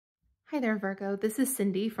Hi there, Virgo. This is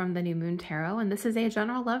Cindy from the New Moon Tarot, and this is a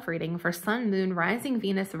general love reading for Sun, Moon, Rising,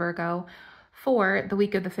 Venus, Virgo for the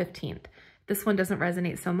week of the 15th. This one doesn't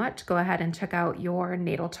resonate so much. Go ahead and check out your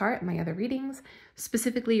natal chart, my other readings,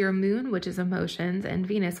 specifically your Moon, which is emotions, and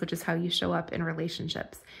Venus, which is how you show up in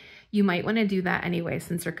relationships. You might want to do that anyway,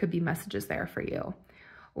 since there could be messages there for you.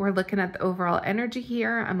 We're looking at the overall energy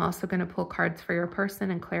here. I'm also going to pull cards for your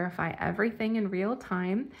person and clarify everything in real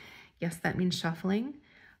time. Yes, that means shuffling.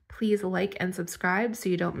 Please like and subscribe so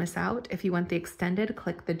you don't miss out. If you want the extended,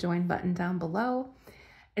 click the join button down below.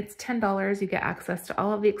 It's $10. You get access to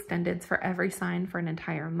all of the extendeds for every sign for an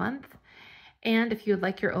entire month. And if you would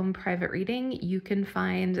like your own private reading, you can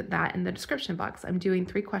find that in the description box. I'm doing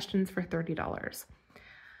 3 questions for $30.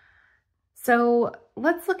 So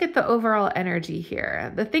let's look at the overall energy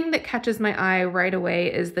here. The thing that catches my eye right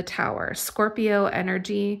away is the Tower, Scorpio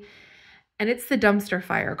energy. And it's the dumpster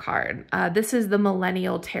fire card. This is the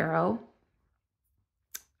Millennial Tarot,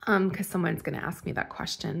 because someone's going to ask me that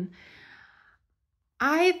question.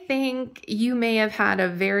 I think you may have had a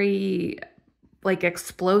very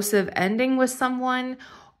explosive ending with someone,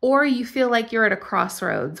 or you feel like you're at a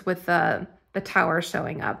crossroads with the Tower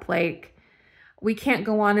showing up. Like, we can't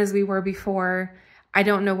go on as we were before. I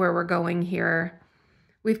don't know where we're going here.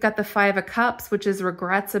 We've got the 5 of Cups, which is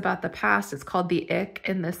regrets about the past. It's called the Ick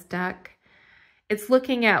in this deck. It's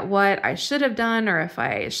looking at what I should have done, or if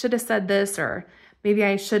I should have said this, or maybe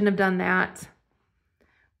I shouldn't have done that.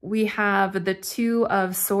 We have the 2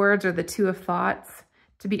 of Swords, or the 2 of Thoughts.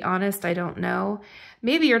 To be honest, I don't know.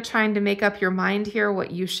 Maybe you're trying to make up your mind here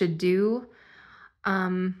what you should do.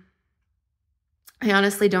 I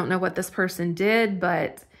honestly don't know what this person did,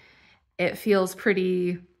 but it feels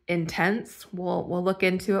pretty intense. We'll look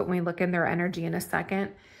into it when we look in their energy in a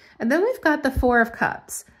second. And then we've got the 4 of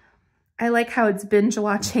Cups. I like how it's binge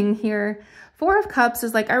watching here. 4 of Cups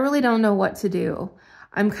is like, I really don't know what to do.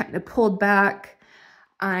 I'm kind of pulled back.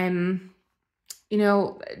 I'm,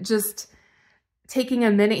 just taking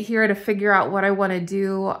a minute here to figure out what I want to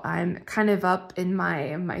do. I'm kind of up in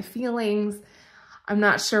my feelings. I'm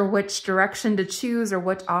not sure which direction to choose or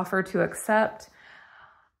which offer to accept.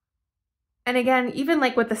 And again, even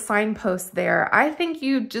like with the signpost there, I think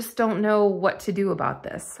you just don't know what to do about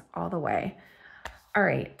this all the way. All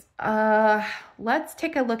right, let's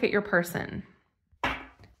take a look at your person.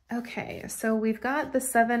 Okay, so we've got the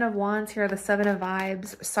 7 of Wands here, the 7 of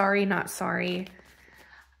Vibes. Sorry, not sorry.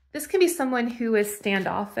 This can be someone who is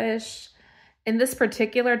standoffish. In this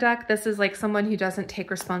particular deck, this is like someone who doesn't take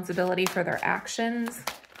responsibility for their actions.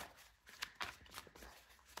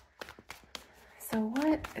 So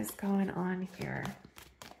what is going on here?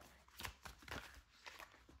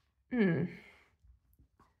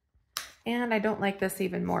 And I don't like this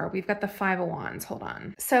even more. We've got the 5 of Wands. Hold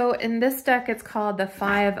on. So in this deck, it's called the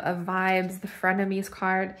 5 of Vibes, the Frenemies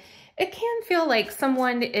card. It can feel like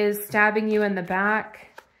someone is stabbing you in the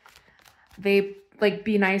back. They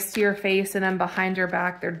be nice to your face, and then behind your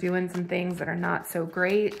back, they're doing some things that are not so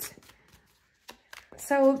great.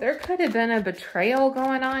 So there could have been a betrayal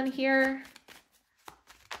going on here.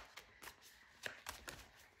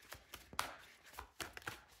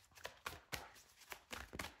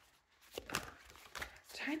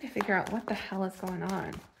 Trying to figure out what the hell is going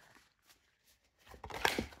on.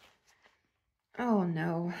 Oh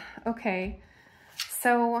no. Okay.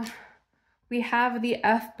 So we have the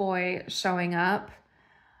F-boy showing up.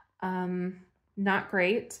 Not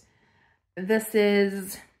great. It's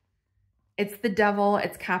the devil.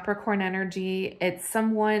 It's Capricorn energy. It's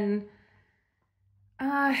someone,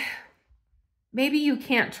 maybe you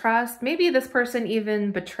can't trust. Maybe this person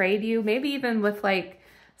even betrayed you. Maybe even with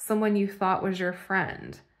someone you thought was your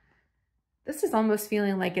friend. This is almost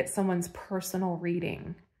feeling like it's someone's personal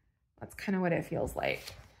reading. That's kind of what it feels like.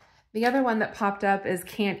 The other one that popped up is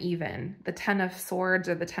Can't Even, the 10 of Swords,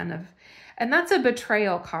 or the 10 of, and that's a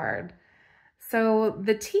betrayal card. So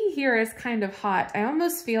the tea here is kind of hot. I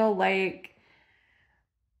almost feel like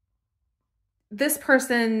this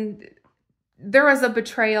person, there was a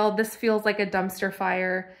betrayal. This feels like a dumpster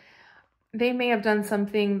fire. They may have done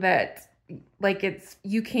something that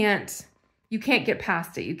you can't get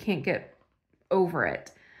past it. You can't get over it.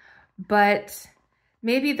 But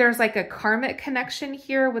maybe there's like a karmic connection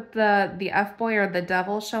here with the F-boy or the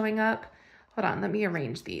devil showing up. Hold on, let me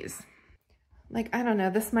arrange these. I don't know,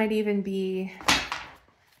 this might even be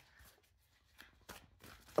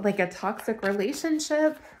like a toxic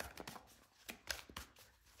relationship.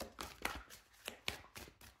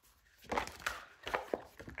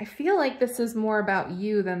 I feel like this is more about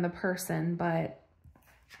you than the person, but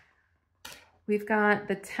we've got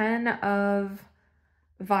the 10 of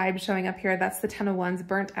vibe showing up here. That's the 10 of Wands,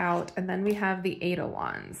 burnt out. And then we have the 8 of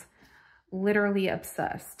Wands, literally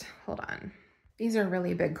obsessed. Hold on. These are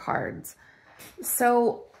really big cards.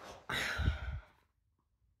 So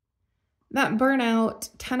that burnout,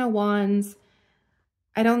 10 of Wands,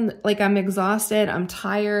 I'm exhausted, I'm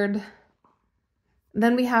tired.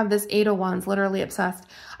 Then we have this 8 of Wands, literally obsessed.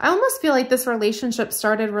 I almost feel like this relationship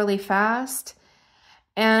started really fast.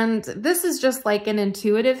 And this is just like an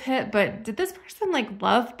intuitive hit, but did this person like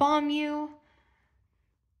love bomb you?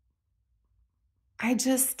 I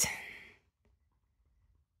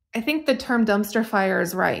think the term dumpster fire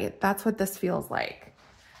is right. That's what this feels like.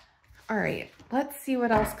 All right, let's see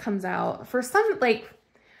what else comes out. For somebody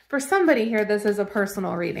here, this is a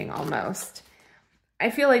personal reading almost. I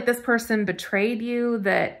feel like this person betrayed you,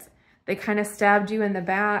 that they kind of stabbed you in the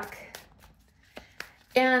back.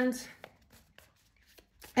 And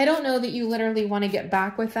I don't know that you literally want to get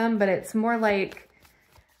back with them, but it's more like,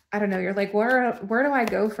 I don't know, you're like, where do I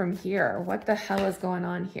go from here? What the hell is going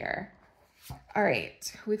on here? All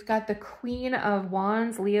right, we've got the Queen of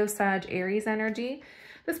Wands, Leo, Sag, Aries energy.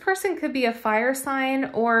 This person could be a fire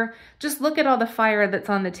sign, or just look at all the fire that's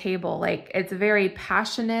on the table. Like, it's very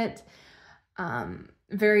passionate,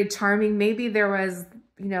 very charming. Maybe there was,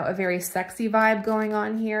 you know, a very sexy vibe going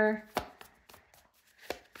on here.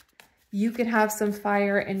 You could have some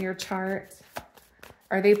fire in your chart,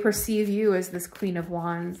 or they perceive you as this Queen of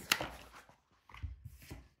Wands.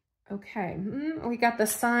 Okay, we got the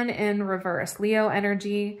Sun in reverse, Leo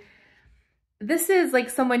energy. This is like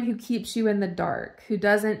someone who keeps you in the dark, who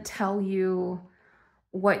doesn't tell you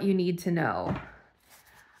what you need to know.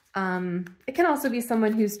 It can also be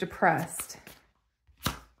someone who's depressed.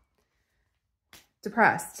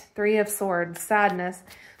 Depressed, 3 of Swords, sadness.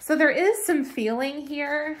 So there is some feeling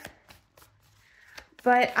here.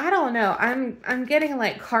 But I don't know, I'm getting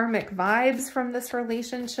like karmic vibes from this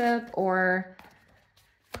relationship, or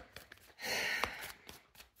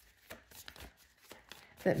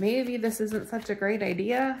that maybe this isn't such a great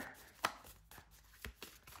idea.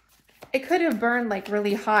 It could have burned like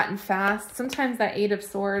really hot and fast. Sometimes that 8 of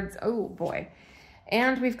Swords, oh boy.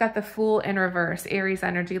 And we've got the Fool in reverse, Aries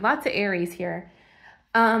energy. Lots of Aries here.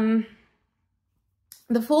 The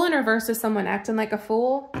Fool in reverse is someone acting like a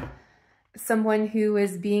fool. Someone who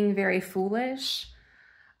is being very foolish,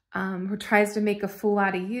 who tries to make a fool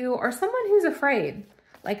out of you, or someone who's afraid,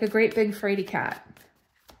 like a great big fraidy cat.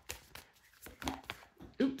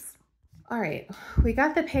 Oops. All right, we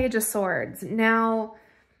got the Page of Swords. Now,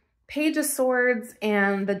 Page of Swords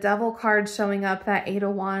and the Devil card showing up, that 8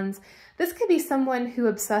 of Wands. This could be someone who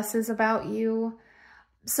obsesses about you.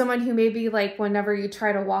 Someone who maybe like whenever you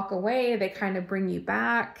try to walk away, they kind of bring you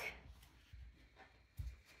back.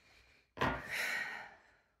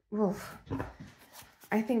 Oof.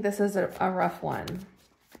 I think this is a rough one.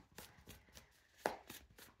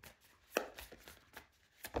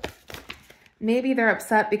 Maybe they're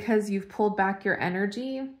upset because you've pulled back your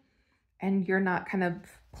energy and you're not kind of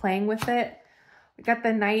playing with it. We got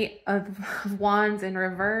the Knight of Wands in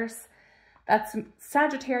reverse. That's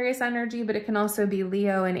Sagittarius energy, but it can also be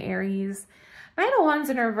Leo and Aries. Knight of Wands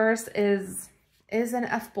in reverse is an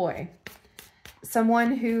F-boy.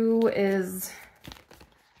 Someone who is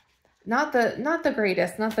not the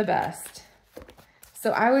greatest, not the best.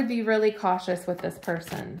 So I would be really cautious with this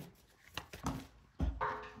person.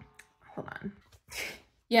 Hold on.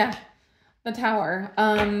 Yeah, the Tower.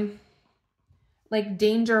 Like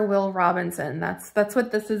Danger Will Robinson. That's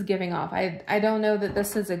what this is giving off. I don't know that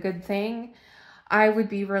this is a good thing. I would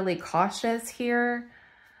be really cautious here.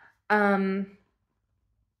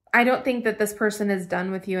 I don't think that this person is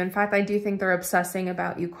done with you. In fact, I do think they're obsessing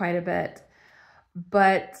about you quite a bit.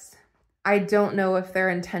 But I don't know if their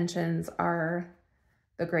intentions are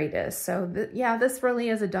the greatest. So yeah, this really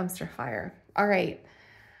is a dumpster fire. All right.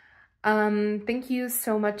 Thank you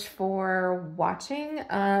so much for watching.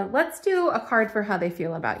 Let's do a card for how they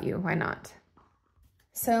feel about you. Why not?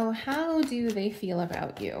 So how do they feel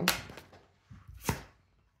about you?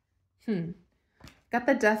 Got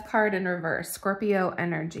the Death card in reverse, Scorpio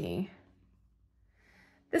energy.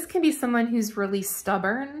 This can be someone who's really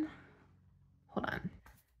stubborn. Hold on.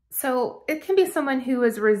 So it can be someone who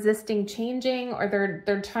is resisting changing, or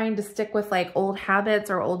they're trying to stick with like old habits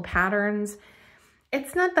or old patterns.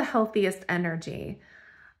 It's not the healthiest energy.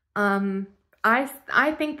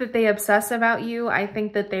 I think that they obsess about you. I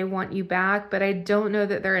think that they want you back, but I don't know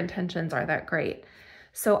that their intentions are that great.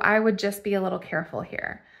 So I would just be a little careful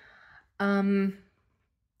here.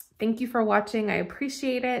 Thank you for watching. I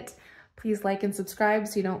appreciate it. Please like and subscribe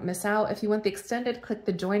so you don't miss out. If you want the extended, click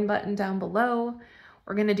the join button down below.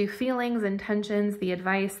 We're going to do feelings, intentions, the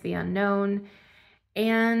advice, the unknown,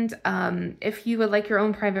 And if you would like your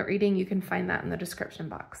own private reading, you can find that in the description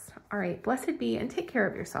box. All right, blessed be and take care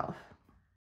of yourself.